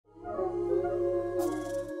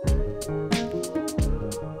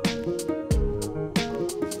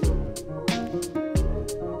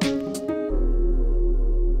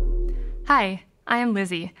I am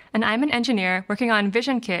Lizzie, and I'm an engineer working on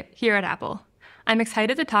VisionKit here at Apple. I'm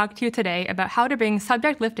excited to talk to you today about how to bring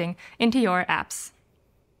subject lifting into your apps.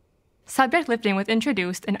 Subject lifting was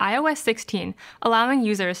introduced in iOS 16, allowing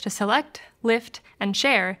users to select, lift, and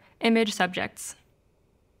share image subjects.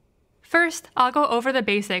 First, I'll go over the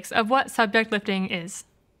basics of what subject lifting is.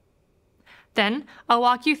 Then, I'll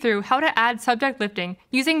walk you through how to add subject lifting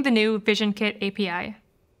using the new VisionKit API.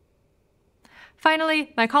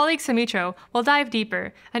 Finally, my colleague Sumitro will dive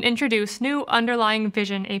deeper and introduce new underlying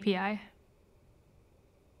Vision API.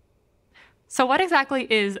 So what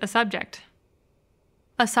exactly is a subject?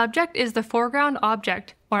 A subject is the foreground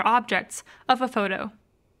object, or objects, of a photo.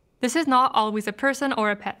 This is not always a person or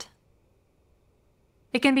a pet.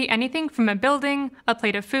 It can be anything from a building, a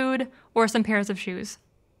plate of food, or some pairs of shoes.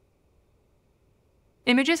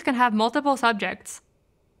 Images can have multiple subjects,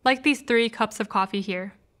 like these 3 cups of coffee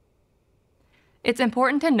here. It's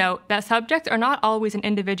important to note that subjects are not always an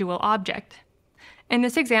individual object. In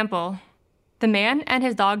this example, the man and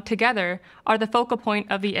his dog together are the focal point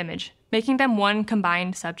of the image, making them one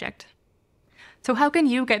combined subject. So how can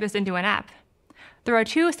you get this into an app? There are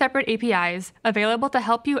 2 separate APIs available to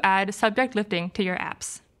help you add subject lifting to your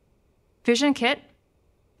apps: VisionKit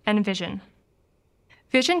and Vision.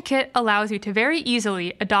 VisionKit allows you to very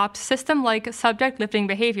easily adopt system-like subject lifting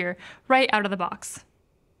behavior right out of the box.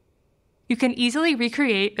 You can easily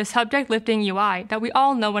recreate the subject lifting UI that we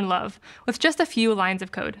all know and love with just a few lines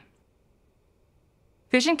of code.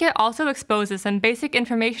 VisionKit also exposes some basic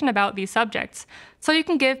information about these subjects, so you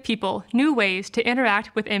can give people new ways to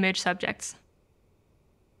interact with image subjects.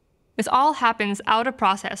 This all happens out of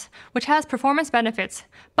process, which has performance benefits,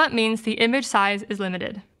 but means the image size is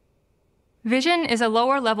limited. Vision is a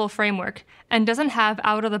lower-level framework and doesn't have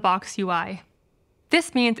out-of-the-box UI.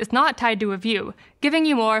 This means it's not tied to a view, giving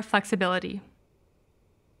you more flexibility.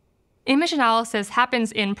 Image analysis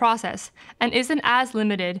happens in process and isn't as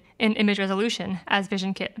limited in image resolution as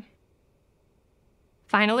VisionKit.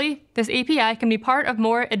 Finally, this API can be part of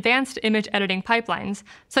more advanced image editing pipelines,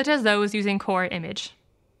 such as those using Core Image.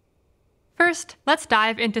 First, let's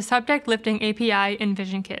dive into Subject Lifting API in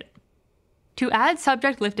VisionKit. To add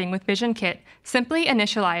subject lifting with VisionKit, simply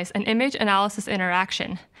initialize an image analysis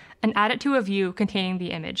interaction and add it to a view containing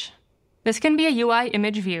the image. This can be a UI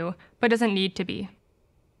image view, but doesn't need to be.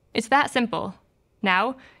 It's that simple.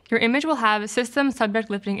 Now, your image will have system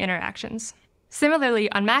subject lifting interactions.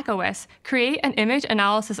 Similarly, on macOS, create an image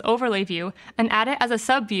analysis overlay view and add it as a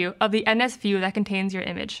subview of the NS view that contains your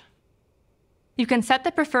image. You can set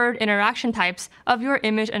the preferred interaction types of your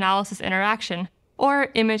image analysis interaction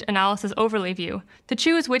or image analysis overlay view to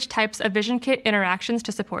choose which types of VisionKit interactions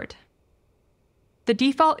to support. The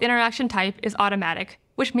default interaction type is automatic,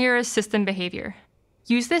 which mirrors system behavior.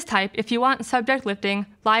 Use this type if you want subject lifting,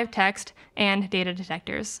 live text, and data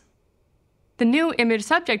detectors. The new image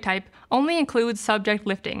subject type only includes subject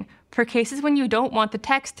lifting for cases when you don't want the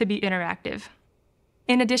text to be interactive.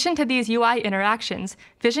 In addition to these UI interactions,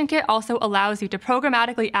 VisionKit also allows you to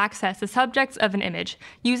programmatically access the subjects of an image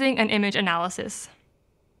using an image analysis.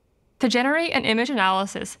 To generate an image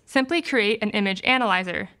analysis, simply create an image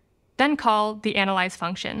analyzer, then call the analyze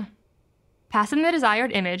function. Pass in the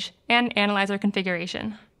desired image and analyzer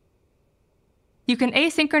configuration. You can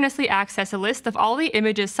asynchronously access a list of all the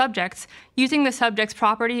image's subjects using the subject's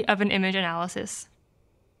property of an image analysis.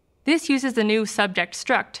 This uses the new subject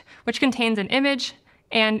struct, which contains an image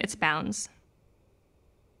and its bounds.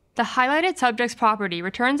 The highlighted subjects property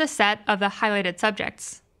returns a set of the highlighted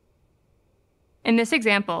subjects. In this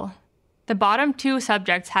example, the bottom 2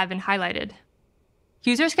 subjects have been highlighted.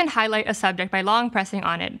 Users can highlight a subject by long pressing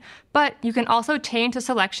on it, but you can also change the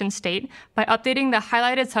selection state by updating the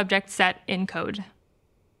highlighted subject set in code.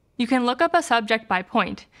 You can look up a subject by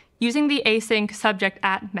point using the async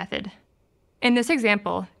subject@at method. In this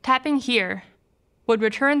example, tapping here would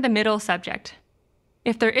return the middle subject.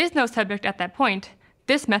 If there is no subject at that point,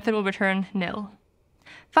 this method will return nil.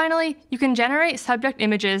 Finally, you can generate subject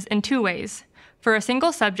images in 2 ways. For a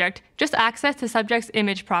single subject, just access the subject's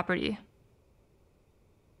image property.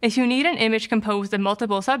 If you need an image composed of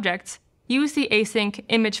multiple subjects, use the async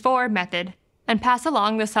image4 method and pass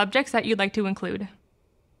along the subjects that you'd like to include.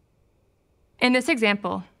 In this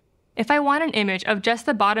example, if I want an image of just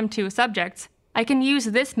the bottom 2 subjects, I can use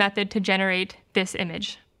this method to generate this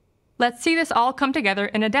image. Let's see this all come together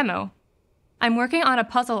in a demo. I'm working on a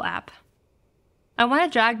puzzle app. I want to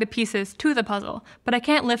drag the pieces to the puzzle, but I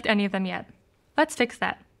can't lift any of them yet. Let's fix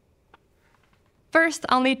that. First,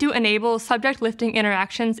 I'll need to enable subject lifting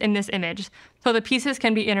interactions in this image so the pieces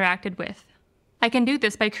can be interacted with. I can do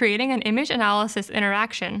this by creating an image analysis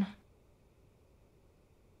interaction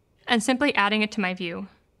and simply adding it to my view.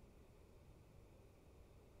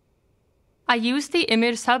 I use the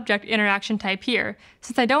image subject interaction type here,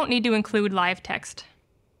 since I don't need to include live text.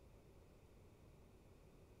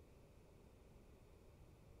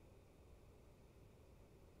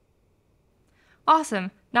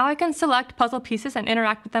 Awesome! Now I can select puzzle pieces and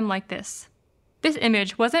interact with them like this. This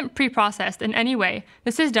image wasn't pre-processed in any way,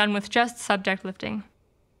 this is done with just subject lifting.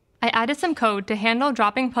 I added some code to handle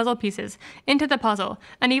dropping puzzle pieces into the puzzle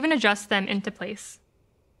and even adjust them into place.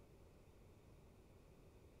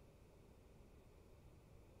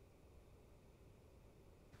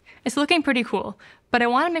 It's looking pretty cool, but I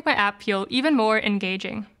want to make my app feel even more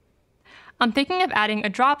engaging. I'm thinking of adding a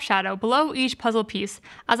drop shadow below each puzzle piece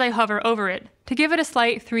as I hover over it to give it a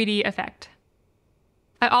slight 3D effect.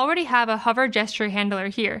 I already have a hover gesture handler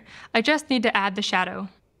here, I just need to add the shadow.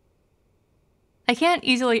 I can't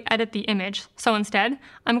easily edit the image, so instead,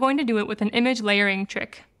 I'm going to do it with an image layering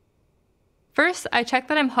trick. First, I check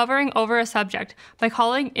that I'm hovering over a subject by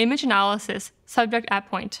calling image analysis subject at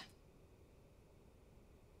point.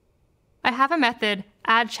 I have a method,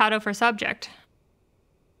 add shadow for subject,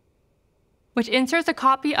 which inserts a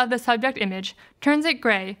copy of the subject image, turns it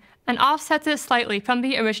gray, and offsets it slightly from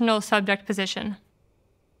the original subject position.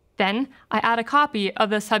 Then, I add a copy of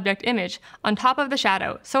the subject image on top of the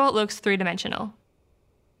shadow so it looks three-dimensional.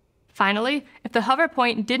 Finally, if the hover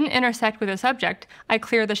point didn't intersect with the subject, I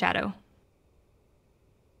clear the shadow.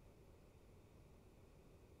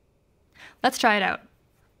 Let's try it out.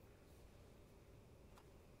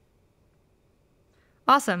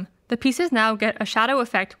 Awesome! The pieces now get a shadow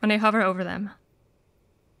effect when I hover over them.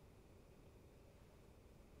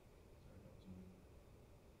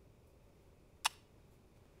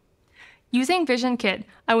 Using VisionKit,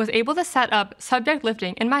 I was able to set up subject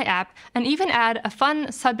lifting in my app and even add a fun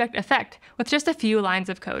subject effect with just a few lines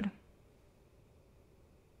of code.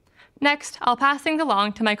 Next, I'll pass things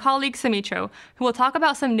along to my colleague Sumitro, who will talk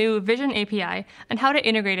about some new Vision API and how to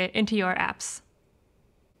integrate it into your apps.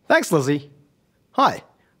 Thanks, Lizzie. Hi,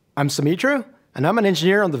 I'm Sumitro, and I'm an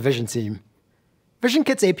engineer on the Vision team.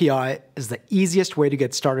 VisionKit's API is the easiest way to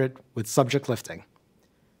get started with subject lifting.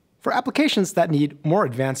 For applications that need more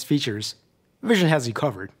advanced features, Vision has you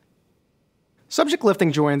covered. Subject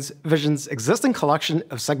lifting joins Vision's existing collection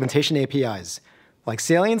of segmentation APIs, like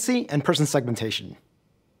saliency and person segmentation.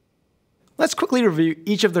 Let's quickly review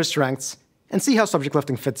each of their strengths and see how subject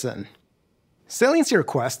lifting fits in. Saliency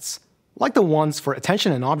requests, like the ones for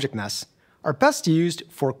attention and objectness, are best used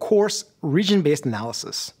for coarse, region-based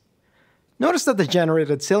analysis. Notice that the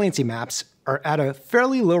generated saliency maps are at a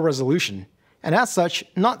fairly low resolution, and as such,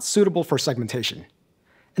 not suitable for segmentation.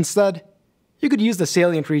 Instead, you could use the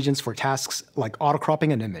salient regions for tasks like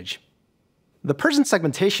autocropping an image. The person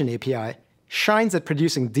segmentation API shines at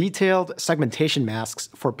producing detailed segmentation masks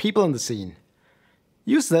for people in the scene.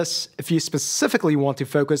 Use this if you specifically want to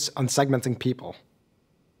focus on segmenting people.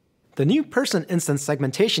 The new person instance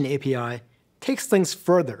segmentation API takes things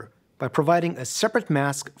further by providing a separate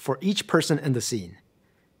mask for each person in the scene.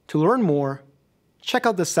 To learn more, check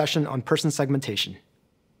out this session on person segmentation.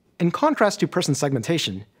 In contrast to person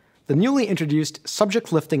segmentation, the newly introduced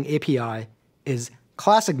subject lifting API is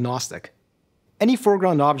class agnostic. Any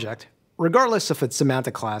foreground object, regardless of its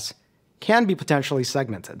semantic class, can be potentially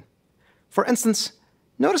segmented. For instance,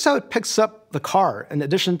 notice how it picks up the car in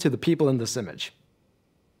addition to the people in this image.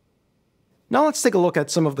 Now let's take a look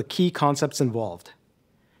at some of the key concepts involved.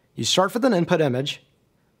 You start with an input image.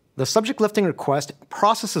 The subject lifting request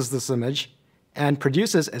processes this image and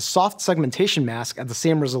produces a soft segmentation mask at the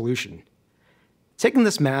same resolution. Taking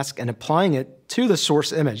this mask and applying it to the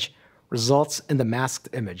source image results in the masked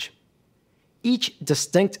image. Each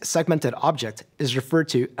distinct segmented object is referred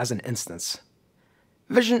to as an instance.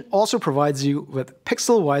 Vision also provides you with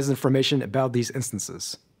pixel-wise information about these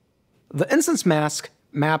instances. The instance mask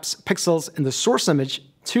maps pixels in the source image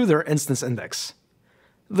to their instance index.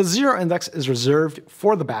 The 0 index is reserved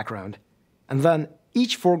for the background, and then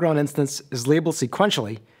each foreground instance is labeled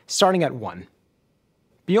sequentially, starting at 1.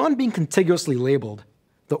 Beyond being contiguously labeled,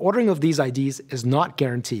 the ordering of these IDs is not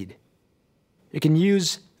guaranteed. You can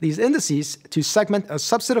use these indices to segment a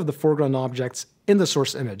subset of the foreground objects in the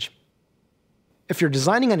source image. If you're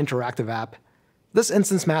designing an interactive app, this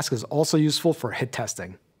instance mask is also useful for hit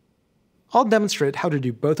testing. I'll demonstrate how to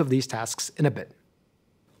do both of these tasks in a bit.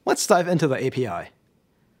 Let's dive into the API.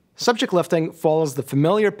 Subject lifting follows the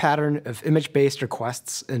familiar pattern of image-based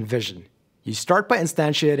requests in Vision. You start by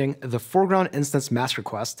instantiating the foreground instance mask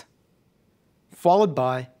request, followed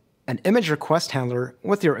by an image request handler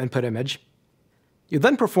with your input image. You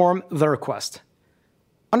then perform the request.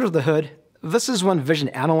 Under the hood, this is when Vision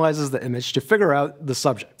analyzes the image to figure out the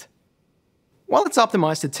subject. While it's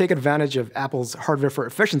optimized to take advantage of Apple's hardware for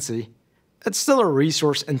efficiency, it's still a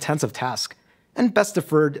resource-intensive task, and best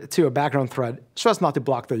deferred to a background thread so as not to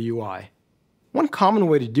block the UI. One common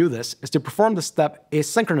way to do this is to perform the step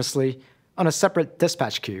asynchronously on a separate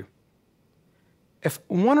dispatch queue. If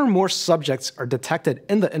one or more subjects are detected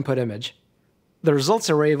in the input image, the results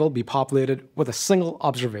array will be populated with a single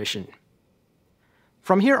observation.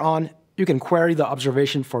 From here on, you can query the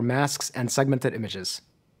observation for masks and segmented images.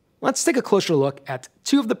 Let's take a closer look at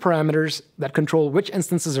two of the parameters that control which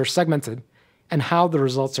instances are segmented and how the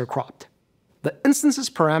results are cropped. The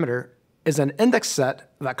instances parameter is an index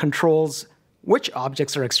set that controls which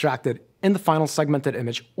objects are extracted in the final segmented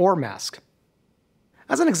image or mask.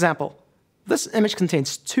 As an example, this image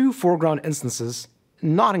contains two foreground instances,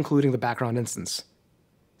 not including the background instance.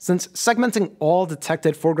 Since segmenting all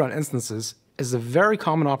detected foreground instances is a very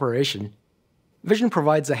common operation, Vision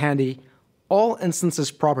provides a handy all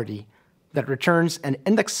instances property that returns an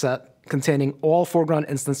index set containing all foreground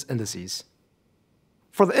instance indices.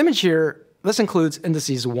 For the image here, this includes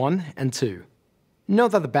indices 1 and 2.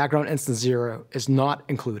 Note that the background instance 0 is not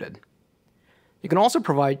included. You can also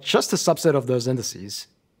provide just a subset of those indices.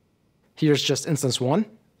 Here's just instance 1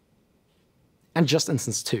 and just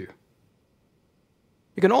instance 2.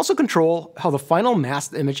 You can also control how the final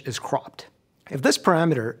masked image is cropped. If this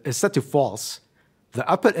parameter is set to false, the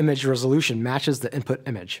output image resolution matches the input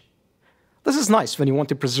image. This is nice when you want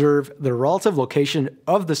to preserve the relative location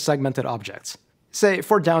of the segmented objects, say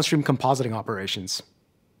for downstream compositing operations.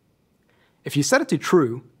 If you set it to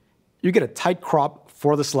true, you get a tight crop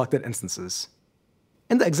for the selected instances.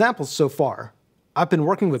 In the examples so far, I've been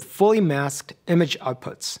working with fully masked image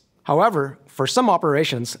outputs. However, for some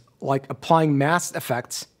operations, like applying masked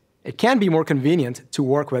effects, it can be more convenient to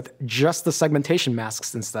work with just the segmentation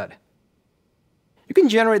masks instead. You can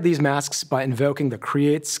generate these masks by invoking the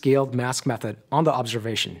createScaledMask method on the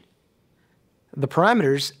observation. The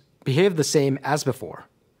parameters behave the same as before.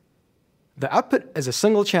 The output is a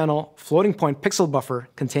single-channel floating-point pixel buffer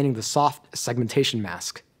containing the soft segmentation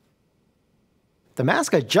mask. The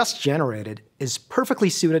mask I just generated is perfectly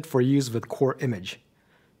suited for use with core image.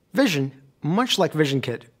 Vision, much like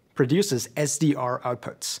VisionKit, produces SDR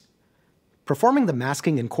outputs. Performing the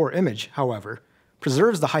masking in core image, however,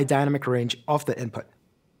 preserves the high dynamic range of the input.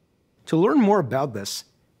 To learn more about this,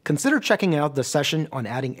 consider checking out the session on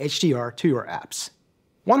adding HDR to your apps.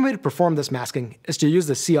 One way to perform this masking is to use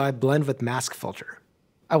the CI Blend with Mask filter.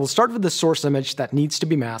 I will start with the source image that needs to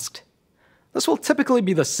be masked. This will typically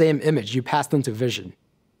be the same image you passed into Vision.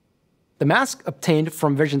 The mask obtained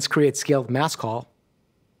from Vision's createScaledMask call.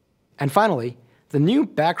 And finally, the new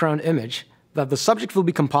background image that the subject will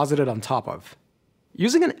be composited on top of.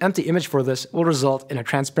 Using an empty image for this will result in a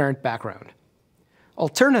transparent background.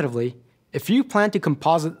 Alternatively, if you plan to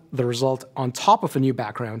composite the result on top of a new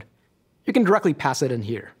background, you can directly pass it in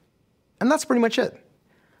here. And that's pretty much it.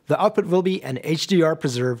 The output will be an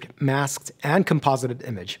HDR-preserved, masked, and composited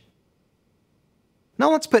image.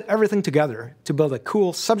 Now let's put everything together to build a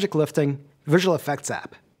cool subject-lifting visual effects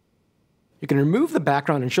app. You can remove the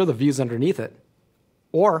background and show the views underneath it,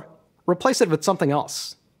 or replace it with something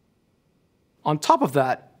else. On top of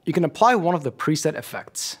that, you can apply one of the preset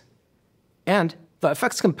effects. And the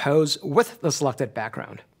effects compose with the selected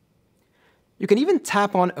background. You can even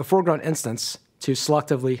tap on a foreground instance to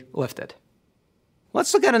selectively lift it.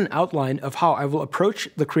 Let's look at an outline of how I will approach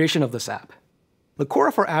the creation of this app. The core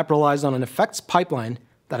of our app relies on an effects pipeline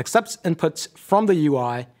that accepts inputs from the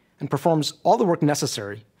UI and performs all the work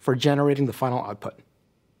necessary for generating the final output.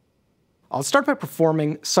 I'll start by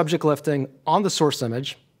performing subject lifting on the source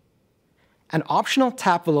image. An optional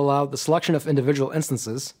tap will allow the selection of individual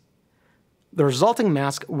instances. The resulting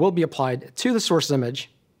mask will be applied to the source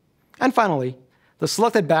image. And finally, the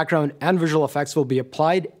selected background and visual effects will be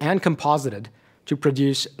applied and composited to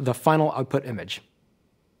produce the final output image.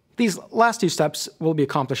 These last two steps will be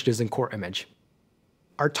accomplished using core image.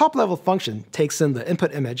 Our top-level function takes in the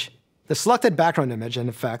input image, the selected background image and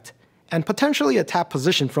effect, and potentially a tap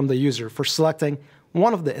position from the user for selecting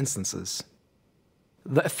one of the instances.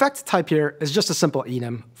 The effect type here is just a simple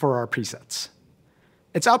enum for our presets.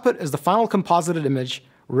 Its output is the final composited image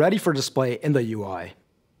ready for display in the UI.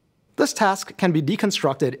 This task can be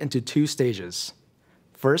deconstructed into two stages.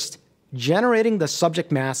 First, generating the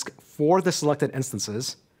subject mask for the selected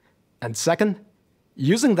instances, and second,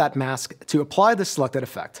 using that mask to apply the selected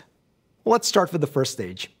effect. Let's start with the first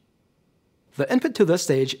stage. The input to this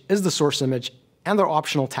stage is the source image and their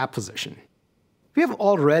optional tap position. We have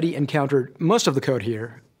already encountered most of the code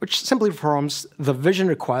here, which simply performs the vision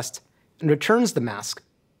request and returns the mask.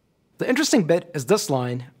 The interesting bit is this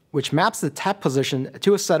line, which maps the tap position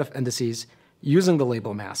to a set of indices using the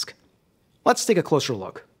label mask. Let's take a closer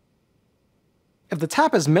look. If the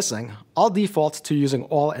tap is missing, I'll default to using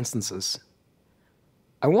all instances.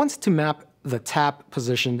 I want to map the tap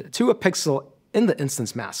position to a pixel in the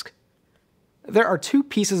instance mask. There are two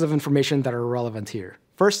pieces of information that are relevant here.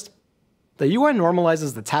 First, the UI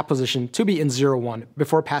normalizes the tap position to be in 0, 1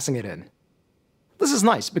 before passing it in. This is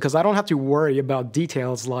nice because I don't have to worry about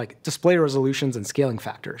details like display resolutions and scaling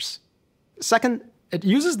factors. Second, it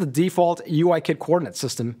uses the default UIKit coordinate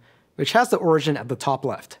system, which has the origin at the top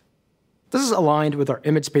left. This is aligned with our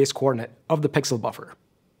image space coordinate of the pixel buffer.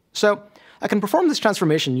 So I can perform this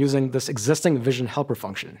transformation using this existing Vision helper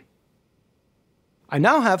function. I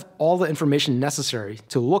now have all the information necessary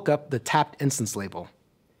to look up the tapped instance label.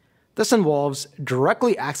 This involves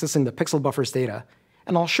directly accessing the pixel buffer's data,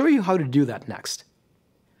 and I'll show you how to do that next.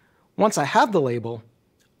 Once I have the label,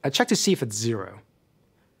 I check to see if it's 0.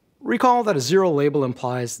 Recall that a 0 label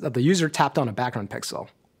implies that the user tapped on a background pixel.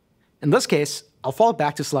 In this case, I'll fall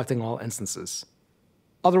back to selecting all instances.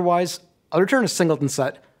 Otherwise, I'll return a singleton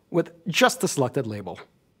set with just the selected label.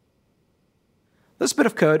 This bit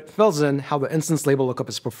of code fills in how the instance label lookup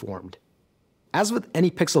is performed. As with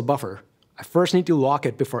any pixel buffer, I first need to lock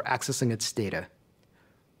it before accessing its data.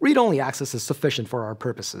 Read-only access is sufficient for our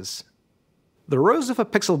purposes. The rows of a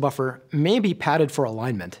pixel buffer may be padded for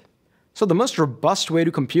alignment, so the most robust way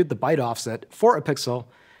to compute the byte offset for a pixel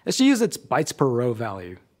is to use its bytes per row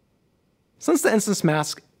value. Since the instance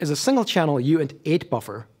mask is a single-channel uint8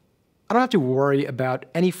 buffer, I don't have to worry about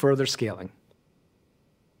any further scaling.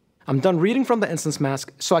 I'm done reading from the instance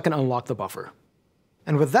mask, so I can unlock the buffer.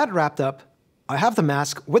 And with that wrapped up, I have the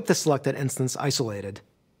mask with the selected instance isolated.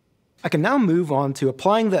 I can now move on to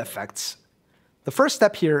applying the effects. The first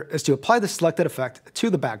step here is to apply the selected effect to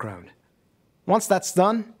the background. Once that's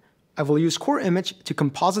done, I will use core image to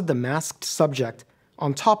composite the masked subject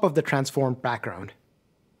on top of the transformed background.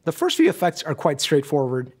 The first few effects are quite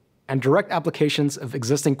straightforward and direct applications of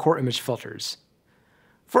existing core image filters.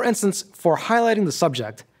 For instance, for highlighting the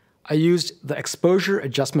subject, I used the exposure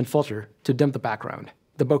adjustment filter to dim the background.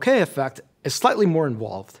 The bokeh effect is slightly more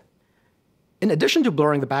involved. In addition to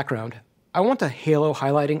blurring the background, I want a halo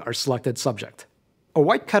highlighting our selected subject. A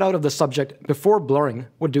white cutout of the subject before blurring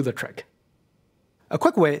would do the trick. A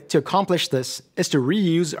quick way to accomplish this is to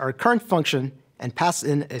reuse our current function and pass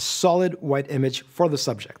in a solid white image for the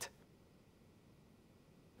subject.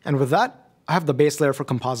 And with that, I have the base layer for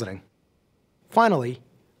compositing. Finally,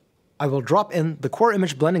 I will drop in the core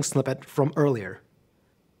image blending snippet from earlier.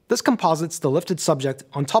 This composites the lifted subject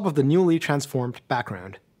on top of the newly transformed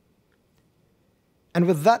background. And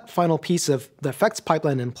with that final piece of the effects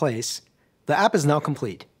pipeline in place, the app is now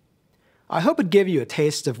complete. I hope it gave you a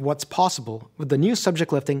taste of what's possible with the new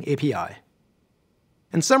subject lifting API.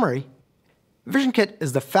 In summary, VisionKit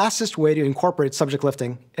is the fastest way to incorporate subject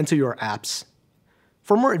lifting into your apps.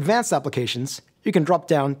 For more advanced applications, you can drop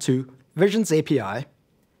down to Vision's API.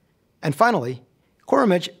 And finally, Core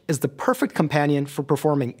Image is the perfect companion for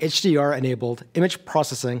performing HDR-enabled image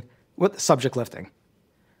processing with subject lifting.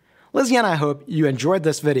 Lizzie and I hope you enjoyed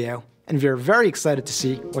this video, and we are very excited to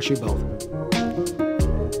see what you build.